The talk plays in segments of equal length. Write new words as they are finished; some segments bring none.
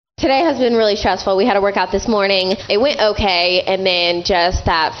Today has been really stressful. We had a workout this morning. It went okay, and then just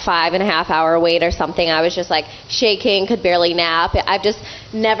that 5.5 hour wait or something, I was just like shaking, could barely nap. I've just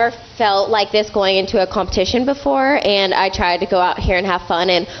never felt like this going into a competition before, and I tried to go out here and have fun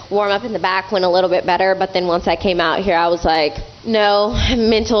and warm up in the back, went a little bit better, but then once I came out here, I was like, no,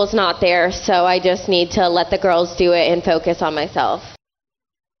 mental is not there, so I just need to let the girls do it and focus on myself.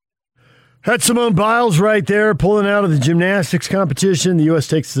 That's Simone Biles right there, pulling out of the gymnastics competition. The U.S.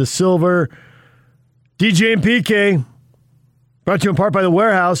 takes the silver. DJ and PK, brought to you in part by The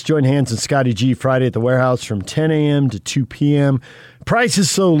Warehouse. Join Hans and Scotty G Friday at The Warehouse from 10 a.m. to 2 p.m. Price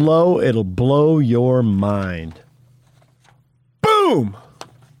is so low, it'll blow your mind. Boom! I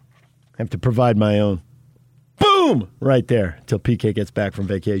have to provide my own. Boom! Right there, until PK gets back from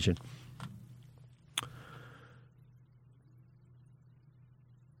vacation.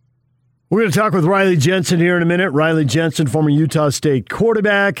 We're going to talk with Riley Jensen here in a minute. Riley Jensen, former Utah State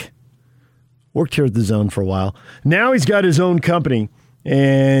quarterback, worked here at the Zone for a while. Now he's got his own company,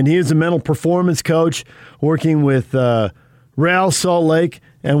 and he is a mental performance coach working with Real Salt Lake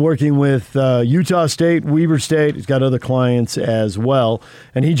and working with Utah State, Weber State. He's got other clients as well.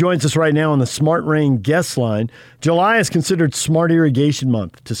 And he joins us right now on the Smart Rain guest line. July is considered Smart Irrigation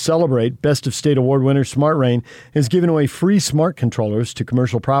Month. To celebrate, Best of State Award winner Smart Rain is giving away free smart controllers to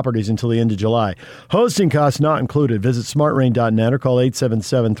commercial properties until the end of July. Hosting costs not included. Visit smartrain.net or call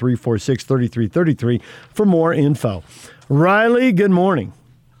 877-346-3333 for more info. Riley, good morning.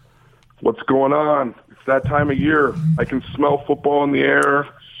 What's going on? It's that time of year. I can smell football in the air.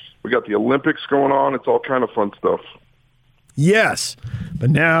 We got the Olympics going on. It's all kind of fun stuff. Yes,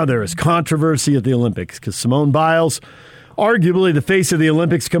 but now there is controversy at the Olympics because Simone Biles, arguably the face of the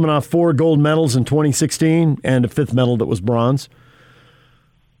Olympics, coming off 4 gold medals in 2016 and a 5th medal that was bronze,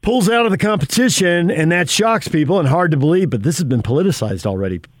 pulls out of the competition, and that shocks people and hard to believe, but this has been politicized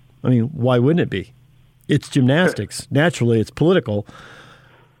already. I mean, why wouldn't it be? It's gymnastics. Naturally, it's political.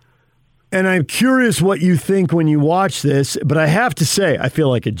 And I'm curious what you think when you watch this, but I have to say, I feel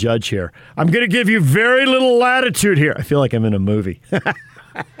like a judge here. I'm going to give you very little latitude here. I feel like I'm in a movie. But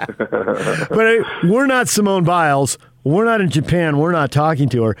we're not Simone Biles. We're not in Japan. We're not talking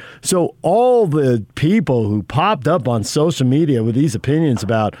to her. So all the people who popped up on social media with these opinions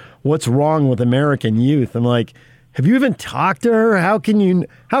about what's wrong with American youth, I'm like, have you even talked to her? How can you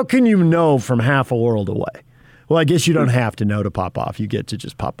know from half a world away? Well, I guess you don't have to know to pop off. You get to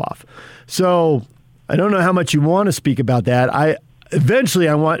just pop off. So I don't know how much you want to speak about that. Eventually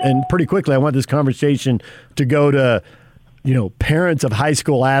I want this conversation to go to, parents of high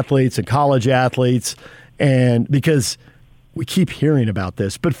school athletes and college athletes, and because we keep hearing about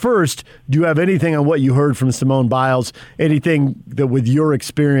this. But first, do you have anything on what you heard from Simone Biles? Anything that with your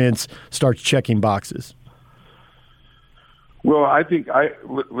experience starts checking boxes? Well, I think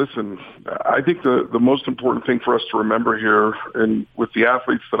the most important thing for us to remember here, and with the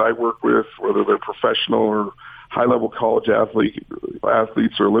athletes that I work with, whether they're professional or high-level college athletes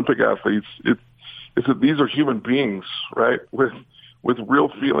or Olympic athletes, is that these are human beings, right? With real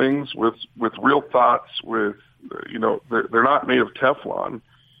feelings, with real thoughts, they're not made of Teflon.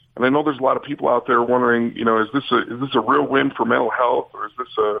 And I know there's a lot of people out there wondering, is this a real win for mental health, or is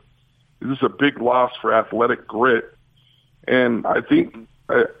this a big loss for athletic grit? And I think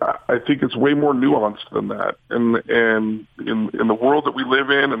it's way more nuanced than that. And in the world that we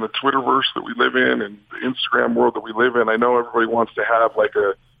live in, and the Twitterverse that we live in, and the Instagram world that we live in, I know everybody wants to have like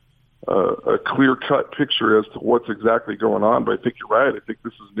a clear-cut picture as to what's exactly going on. But I think you're right. I think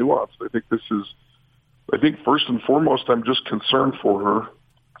this is nuanced. I think first and foremost, I'm just concerned for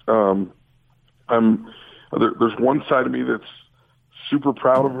her. There's one side of me that's super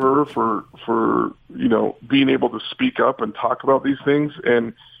proud of her for being able to speak up and talk about these things.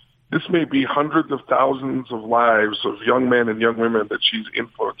 And this may be hundreds of thousands of lives of young men and young women that she's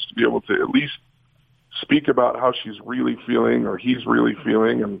influenced to be able to at least speak about how she's really feeling or he's really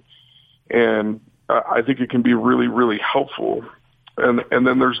feeling. And I think it can be really, really helpful. And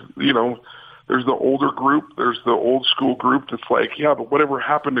then there's the older group, there's the old school group that's like, yeah, but whatever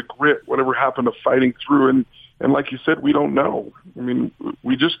happened to grit, whatever happened to fighting through? And like you said, we don't know. I mean,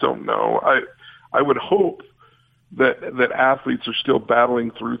 we just don't know. I would hope that athletes are still battling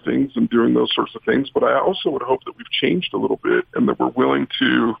through things and doing those sorts of things, but I also would hope that we've changed a little bit and that we're willing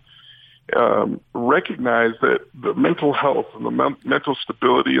to recognize that the mental health and the mental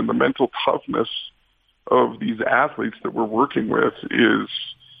stability and the mental toughness of these athletes that we're working with is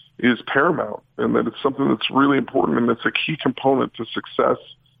paramount, and that it's something that's really important, and it's a key component to success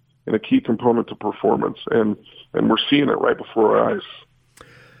and a key component to performance. And we're seeing it right before our eyes.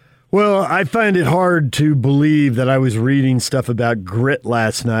 Well, I find it hard to believe that I was reading stuff about grit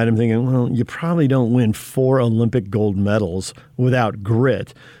last night. I'm thinking, well, you probably don't win 4 Olympic gold medals without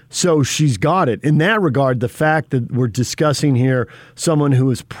grit. So she's got it. In that regard, the fact that we're discussing here someone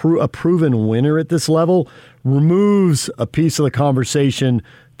who is a proven winner at this level removes a piece of the conversation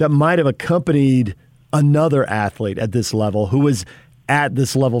that might have accompanied another athlete at this level who was at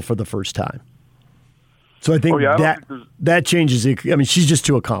this level for the first time. So I think that changes it. I mean, she's just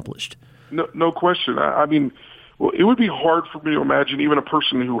too accomplished. No question. I mean, well, it would be hard for me to imagine even a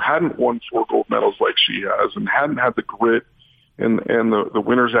person who hadn't won 4 gold medals like she has and hadn't had the grit and the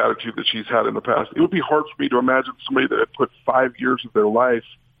winner's attitude that she's had in the past. It would be hard for me to imagine somebody that had put 5 years of their life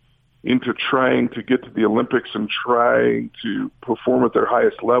into trying to get to the Olympics and trying to perform at their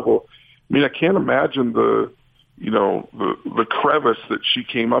highest level. I mean, I can't imagine the crevice that she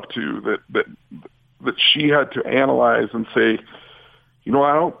came up to that she had to analyze and say,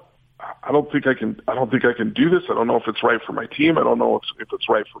 I don't think I can do this. I don't know if it's right for my team. I don't know if it's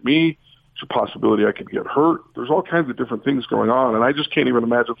right for me. There's a possibility I could get hurt. There's all kinds of different things going on. And I just can't even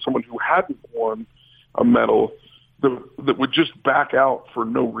imagine someone who hadn't won a medal that would just back out for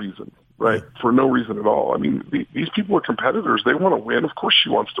no reason, right? For no reason at all. I mean, these people are competitors. They want to win. Of course she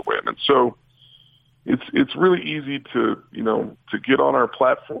wants to win. And so it's really easy to get on our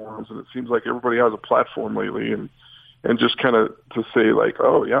platforms, and it seems like everybody has a platform lately, and just kind of to say like,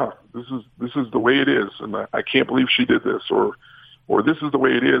 oh yeah, this is the way it is, and I can't believe she did this, or this is the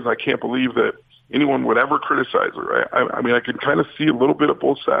way it is. I can't believe that anyone would ever criticize her. I mean, I can kind of see a little bit of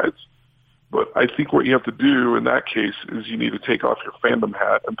both sides, but I think what you have to do in that case is you need to take off your fandom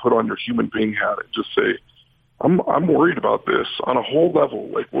hat and put on your human being hat and just say, I'm worried about this on a whole level.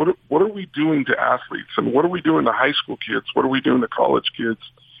 Like, what are we doing to athletes, and what are we doing to high school kids? What are we doing to college kids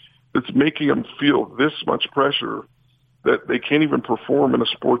that's making them feel this much pressure that they can't even perform in a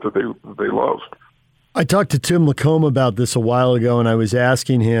sport that they love? I talked to Tim Lacombe about this a while ago, and I was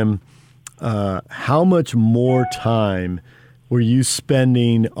asking him how much more time were you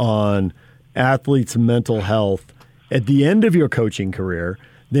spending on athletes' mental health at the end of your coaching career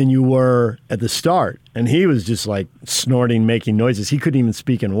than you were at the start. And he was just like snorting, making noises. He couldn't even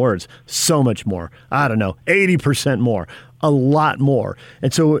speak in words. So much more. I don't know, 80% more, a lot more.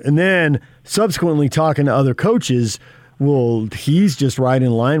 And then subsequently talking to other coaches, well, he's just right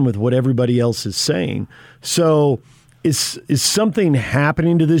in line with what everybody else is saying. So is something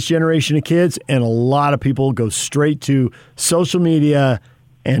happening to this generation of kids? And a lot of people go straight to social media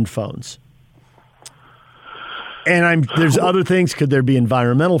and phones. And there's other things. Could there be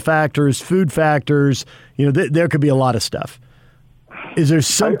environmental factors, food factors? There could be a lot of stuff. Is there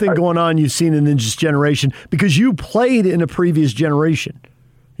something going on you've seen in this generation? Because you played in a previous generation.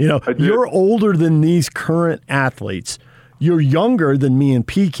 You're older than these current athletes. You're younger than me and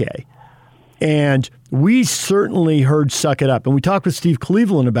PK. And we certainly heard Suck It Up. And we talked with Steve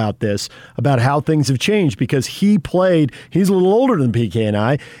Cleveland about this, about how things have changed, because he's a little older than PK and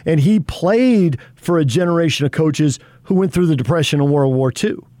I, and he played for a generation of coaches who went through the Depression and World War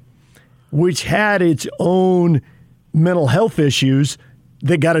II, which had its own mental health issues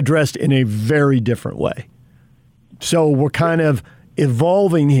that got addressed in a very different way. So we're kind of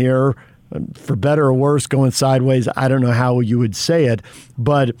evolving here, for better or worse, going sideways. I don't know how you would say it,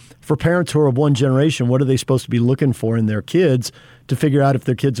 but for parents who are of one generation, what are they supposed to be looking for in their kids to figure out if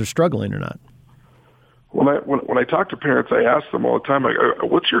their kids are struggling or not? When I talk to parents, I ask them all the time,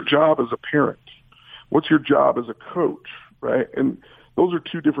 what's your job as a parent? What's your job as a coach, right? And those are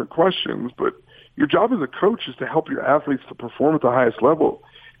two different questions, but your job as a coach is to help your athletes to perform at the highest level.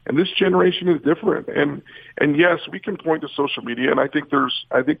 And this generation is different. And yes, we can point to social media, and I think there's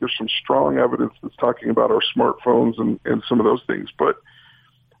some strong evidence that's talking about our smartphones and some of those things. But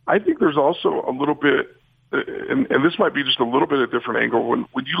I think there's also a little bit, and this might be just a little bit of a different angle,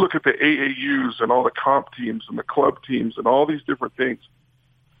 when you look at the AAUs and all the comp teams and the club teams and all these different things,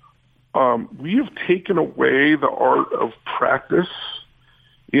 we have taken away the art of practice,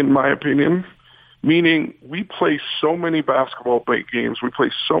 in my opinion. Meaning we play so many basketball games, we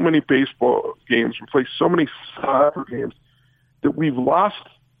play so many baseball games, we play so many soccer games that we've lost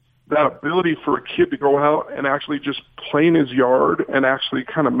that ability for a kid to go out and actually just play in his yard and actually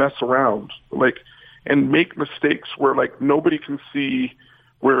kind of mess around, and make mistakes where nobody can see,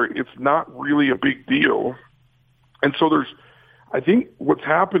 where it's not really a big deal. And so I think what's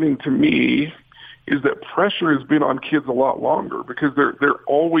happening to me is that pressure has been on kids a lot longer because they're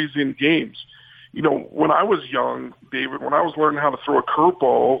always in games. When I was young, David, when I was learning how to throw a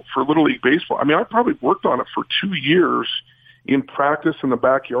curveball for Little League Baseball, I probably worked on it for 2 years in practice in the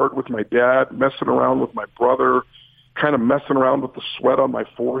backyard with my dad, messing around with my brother, kind of messing around with the sweat on my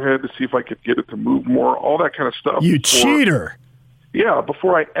forehead to see if I could get it to move more, all that kind of stuff. You cheater. Yeah,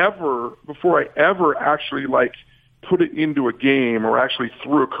 before I ever actually like put it into a game or actually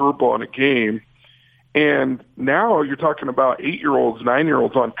threw a curveball in a game. And now you're talking about 8-year-olds,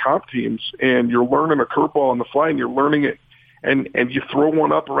 9-year-olds on comp teams, and you're learning a curveball on the fly, and you're learning it, and you throw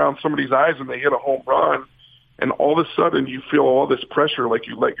one up around somebody's eyes, and they hit a home run, and all of a sudden you feel all this pressure, like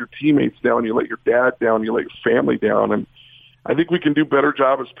you let your teammates down, you let your dad down, you let your family down. And I think we can do a better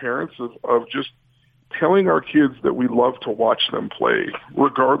job as parents of just telling our kids that we love to watch them play,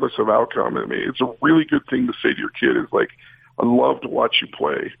 regardless of outcome. I mean, it's a really good thing to say to your kid is like, I love to watch you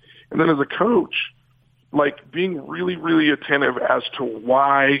play. And then as a coach, like being really, really attentive as to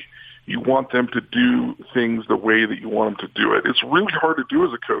why you want them to do things the way that you want them to do it. It's really hard to do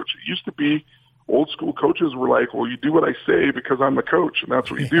as a coach. It used to be old school coaches were like, well, you do what I say because I'm the coach, and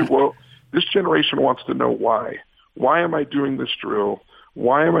that's what you do. Well, this generation wants to know why. Why am I doing this drill?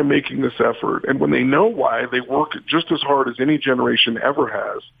 Why am I making this effort? And when they know why, they work just as hard as any generation ever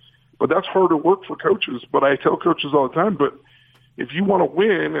has. But that's harder work for coaches. But I tell coaches all the time, but if you want to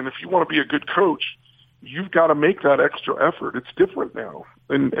win and if you want to be a good coach, you've got to make that extra effort. It's different now.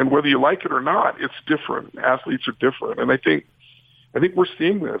 And whether you like it or not, it's different. Athletes are different. And I think we're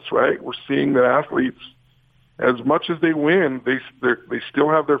seeing this, right? We're seeing that athletes, as much as they win, they still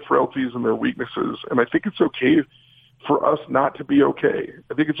have their frailties and their weaknesses. And I think it's okay for us not to be okay.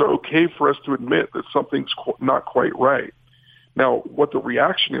 I think it's okay for us to admit that something's not quite right. Now, what the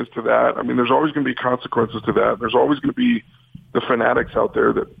reaction is to that, I mean, there's always going to be consequences to that. There's always going to be the fanatics out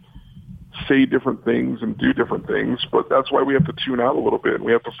there that say different things and do different things, but that's why we have to tune out a little bit, and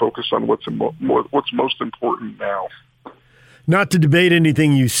we have to focus on what's most important now. Not to debate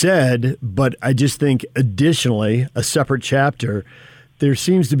anything you said, but I just think additionally, a separate chapter, there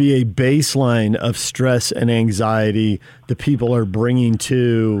seems to be a baseline of stress and anxiety that people are bringing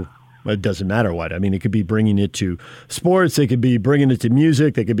to, it doesn't matter what. I mean, it could be bringing it to sports. They could be bringing it to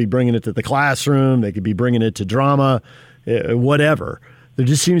music. They could be bringing it to the classroom. They could be bringing it to drama, whatever. There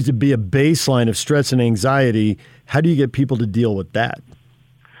just seems to be a baseline of stress and anxiety. How do you get people to deal with that?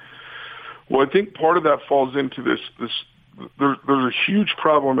 Well, I think part of that falls into this there's a huge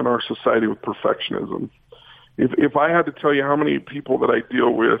problem in our society with perfectionism. If I had to tell you how many people that I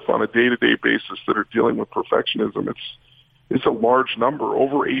deal with on a day-to-day basis that are dealing with perfectionism, it's a large number.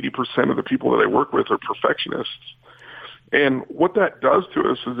 Over 80% of the people that I work with are perfectionists. And what that does to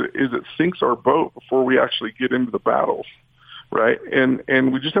us is it sinks our boat before we actually get into the battle, right?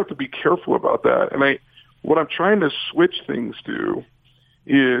 And we just have to be careful about that. And what I'm trying to switch things to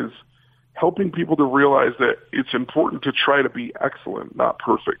is helping people to realize that it's important to try to be excellent, not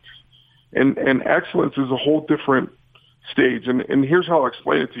perfect. And excellence is a whole different stage. And here's how I'll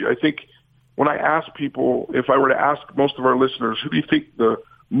explain it to you. I think when I ask people, if I were to ask most of our listeners, who do you think the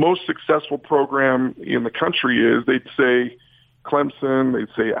most successful program in the country is, they'd say Clemson,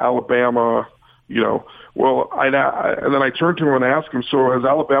 they'd say Alabama, Well, and then I turn to them and ask them, so has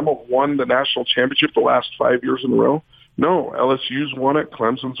Alabama won the national championship the last 5 years in a row? No, LSU's won it,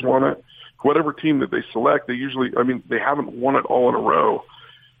 Clemson's won it. Whatever team that they select, they haven't won it all in a row.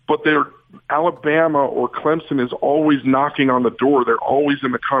 But Alabama or Clemson is always knocking on the door. They're always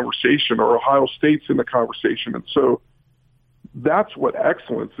in the conversation, or Ohio State's in the conversation. And so that's what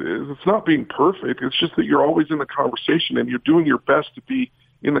excellence is. It's not being perfect. It's just that you're always in the conversation and you're doing your best to be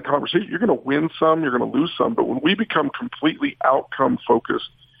in the conversation. You're going to win some, you're going to lose some. But when we become completely outcome focused,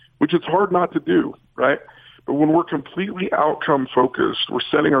 which it's hard not to do, right? But when we're completely outcome focused, we're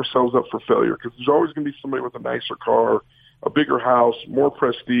setting ourselves up for failure, because there's always going to be somebody with a nicer car, a bigger house, more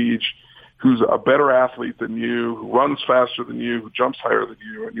prestige, who's a better athlete than you, who runs faster than you, who jumps higher than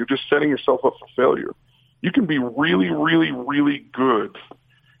you, and you're just setting yourself up for failure. You can be really, really, really good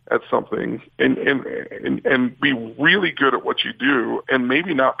at something and be really good at what you do, and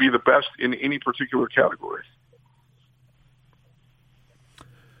maybe not be the best in any particular category.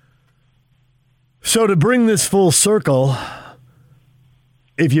 So to bring this full circle,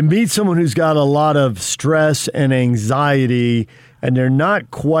 if you meet someone who's got a lot of stress and anxiety, and they're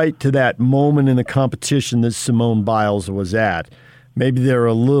not quite to that moment in the competition that Simone Biles was at, maybe they're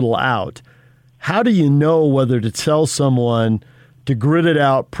a little out, how do you know whether to tell someone to grit it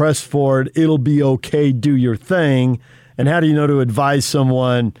out, press forward, it'll be okay, do your thing? And how do you know to advise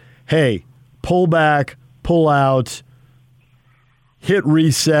someone, hey, pull back, pull out, hit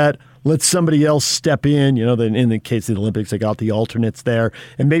reset, let somebody else step in? In the case of the Olympics, they got the alternates there.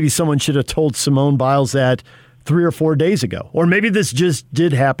 And maybe someone should have told Simone Biles that 3 or 4 days ago. Or maybe this just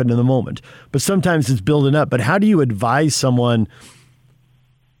did happen in the moment. But sometimes it's building up. But how do you advise someone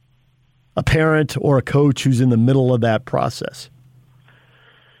a parent or a coach who's in the middle of that process?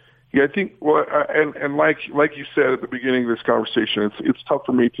 Yeah, I think, well, and like you said at the beginning of this conversation, it's tough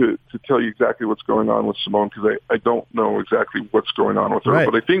for me to tell you exactly what's going on with Simone because I don't know exactly what's going on with her. Right.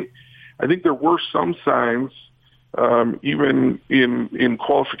 But I think there were some signs, even in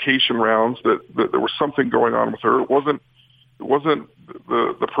qualification rounds, that there was something going on with her. It wasn't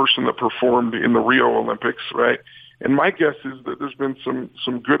the person that performed in the Rio Olympics, right? And my guess is that there's been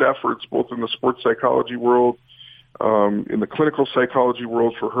some good efforts both in the sports psychology world, in the clinical psychology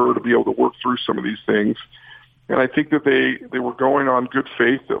world for her to be able to work through some of these things. And I think that they were going on good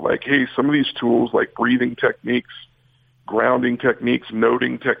faith that, like, hey, some of these tools like breathing techniques, grounding techniques,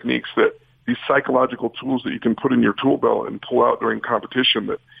 noting techniques, that these psychological tools that you can put in your tool belt and pull out during competition,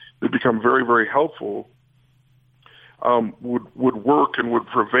 that they become very, very helpful, would work and would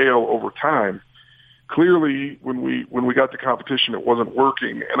prevail over time. Clearly, when we got to competition, it wasn't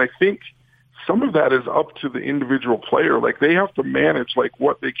working. And I think some of that is up to the individual player. Like, they have to manage, like,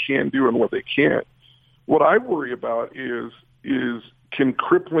 what they can do and what they can't. What I worry about is can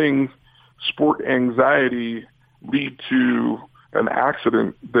crippling sport anxiety lead to an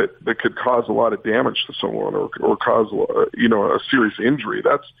accident that could cause a lot of damage to someone or cause a serious injury.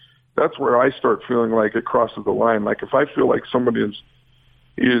 That's where I start feeling like it crosses the line. Like, if I feel like somebody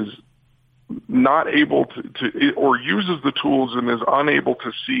is not able to or uses the tools and is unable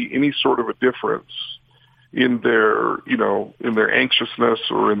to see any sort of a difference in their anxiousness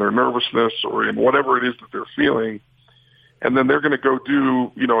or in their nervousness or in whatever it is that they're feeling, and then they're going to go do,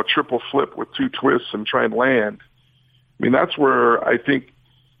 a triple flip with 2 twists and try and land. I mean, that's where I think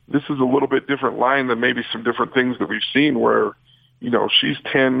this is a little bit different line than maybe some different things that we've seen where, she's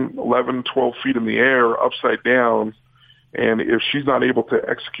 10, 11, 12 feet in the air upside down. And if she's not able to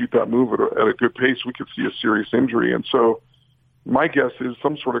execute that move at a good pace, we could see a serious injury. And so my guess is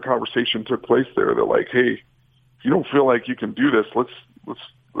some sort of conversation took place there that, like, hey, if you don't feel like you can do this,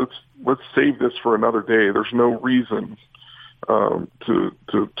 let's save this for another day. There's no reason to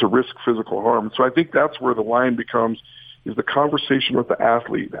risk physical harm. So I think that's where the line becomes, is the conversation with the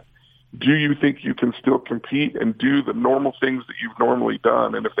athlete. Do you think you can still compete and do the normal things that you've normally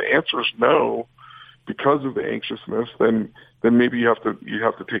done? And if the answer is no, because of the anxiousness, then maybe you have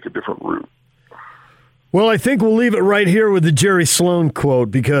to take a different route. Well, I think we'll leave it right here with the Jerry Sloan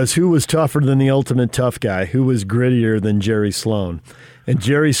quote, because who was tougher than the ultimate tough guy? Who was grittier than Jerry Sloan? And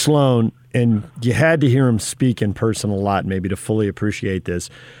Jerry Sloan, and you had to hear him speak in person a lot maybe to fully appreciate this,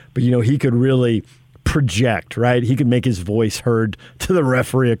 but he could really project, right? He could make his voice heard to the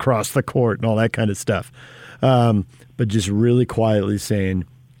referee across the court and all that kind of stuff. But just really quietly saying,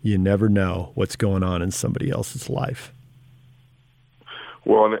 you never know what's going on in somebody else's life.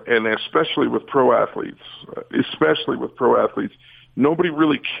 Well, and especially with pro athletes, nobody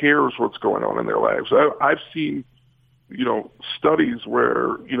really cares what's going on in their lives. I've seen, studies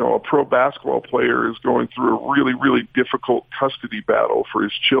where, a pro basketball player is going through a really, really difficult custody battle for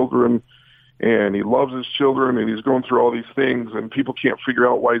his children, and he loves his children, and he's going through all these things, and people can't figure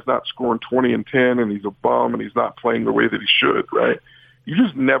out why he's not scoring 20 and 10, and he's a bum, and he's not playing the way that he should, right? You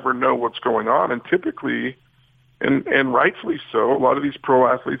just never know what's going on. And typically, and rightfully so, a lot of these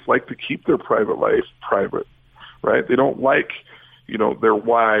pro athletes like to keep their private life private, right? They don't like, their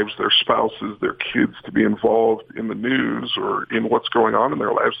wives, their spouses, their kids to be involved in the news or in what's going on in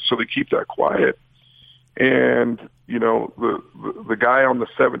their lives, so they keep that quiet. And, the guy on the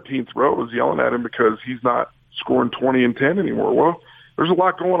 17th row is yelling at him because he's not scoring 20 and 10 anymore. Well, there's a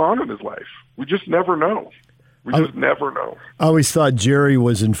lot going on in his life. We just never know. We just never know. I always thought Jerry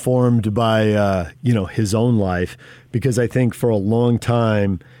was informed by, his own life, because I think for a long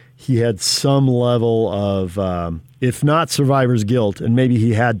time he had some level of, if not survivor's guilt, and maybe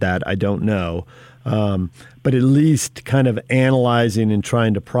he had that, I don't know, but at least kind of analyzing and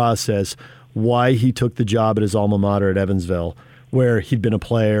trying to process why he took the job at his alma mater at Evansville, where he'd been a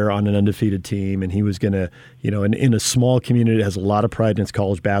player on an undefeated team, and he was going to, in a small community that has a lot of pride in its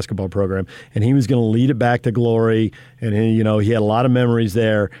college basketball program, and he was going to lead it back to glory, and he had a lot of memories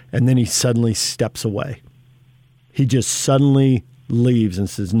there, and then he suddenly steps away. He just suddenly leaves and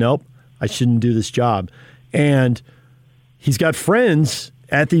says, nope, I shouldn't do this job. And he's got friends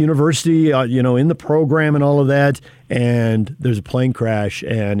at the university, in the program and all of that, and there's a plane crash,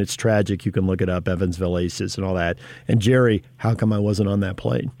 and it's tragic. You can look it up, Evansville Aces and all that. And Jerry, how come I wasn't on that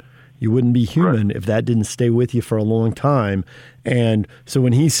plane? You wouldn't be human if that didn't stay with you for a long time. And so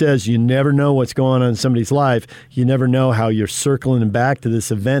when he says you never know what's going on in somebody's life, you never know how you're circling back to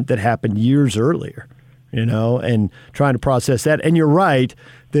this event that happened years earlier, and trying to process that. And you're right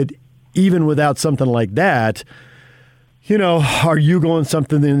that even without something like that, Are you going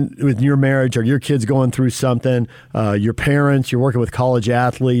something with your marriage? Are your kids going through something? Your parents, you're working with college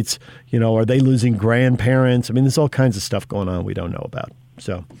athletes, are they losing grandparents? I mean, there's all kinds of stuff going on we don't know about.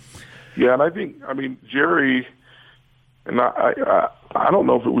 So, yeah, and Jerry, and I don't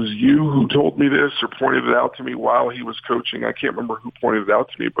know if it was you who told me this or pointed it out to me while he was coaching. I can't remember who pointed it out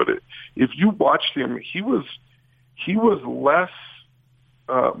to me, but if you watched him, he was less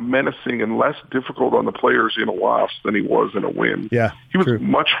menacing and less difficult on the players in a loss than he was in a win. Yeah, he was true.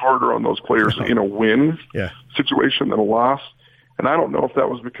 much harder on those players in a win situation than a loss. And I don't know if that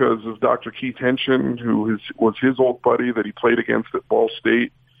was because of Dr. Keith Henshin, who was his old buddy that he played against at Ball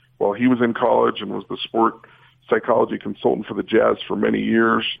State while he was in college and was the sport psychology consultant for the Jazz for many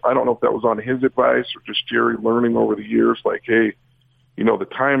years. I don't know if that was on his advice or just Jerry learning over the years, like, hey,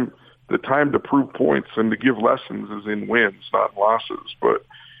 the time to prove points and to give lessons is in wins, not losses. But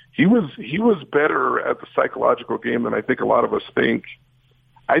he was better at the psychological game than I think a lot of us think.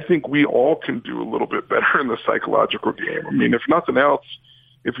 I think we all can do a little bit better in the psychological game. I mean, if nothing else,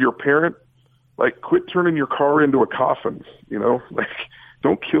 if you're a parent, quit turning your car into a coffin,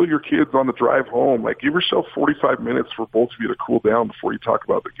 don't kill your kids on the drive home. Give yourself 45 minutes for both of you to cool down before you talk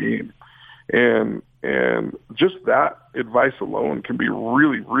about the game. And just that advice alone can be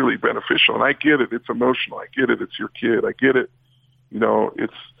really, really beneficial. And I get it. It's emotional. I get it. It's your kid. I get it.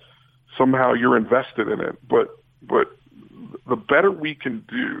 It's somehow you're invested in it. But the better we can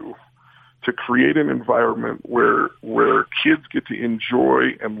do to create an environment where kids get to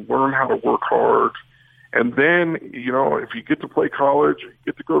enjoy and learn how to work hard. And then, if you get to play college, or you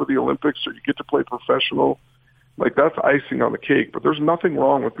get to go to the Olympics, or you get to play professional, that's icing on the cake. But there's nothing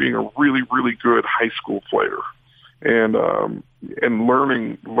wrong with being a really, really good high school player and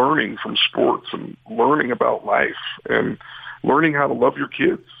learning from sports and learning about life and learning how to love your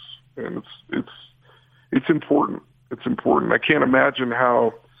kids. And it's important. It's important. I can't imagine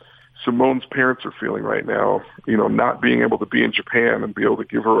how Simone's parents are feeling right now, not being able to be in Japan and be able to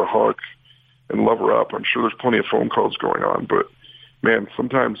give her a hug and love her up. I'm sure there's plenty of phone calls going on, but man,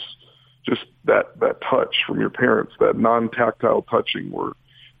 sometimes just that touch from your parents, that non-tactile touching where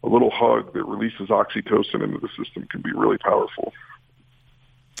a little hug that releases oxytocin into the system can be really powerful.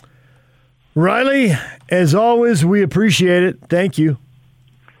 Riley, as always, we appreciate it. Thank you.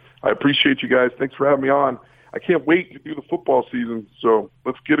 I appreciate you guys. Thanks for having me on. I can't wait to do the football season, so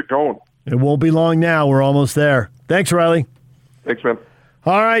let's get it going. It won't be long now. We're almost there. Thanks, Riley. Thanks, man.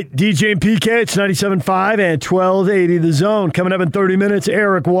 All right, DJ and PK, it's 97.5 and 1280 The Zone. Coming up in 30 minutes,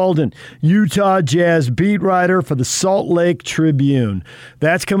 Eric Walden, Utah Jazz beat writer for the Salt Lake Tribune.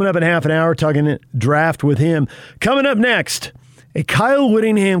 That's coming up in half an hour, talking draft with him. Coming up next, a Kyle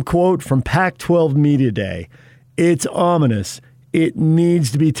Whittingham quote from Pac-12 Media Day. It's ominous. It needs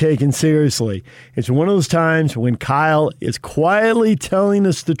to be taken seriously. It's one of those times when Kyle is quietly telling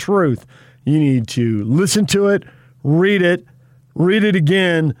us the truth. You need to listen to it, read it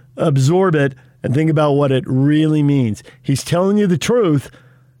again, absorb it, and think about what it really means. He's telling you the truth,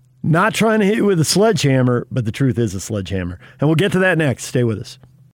 not trying to hit you with a sledgehammer, but the truth is a sledgehammer. And we'll get to that next. Stay with us.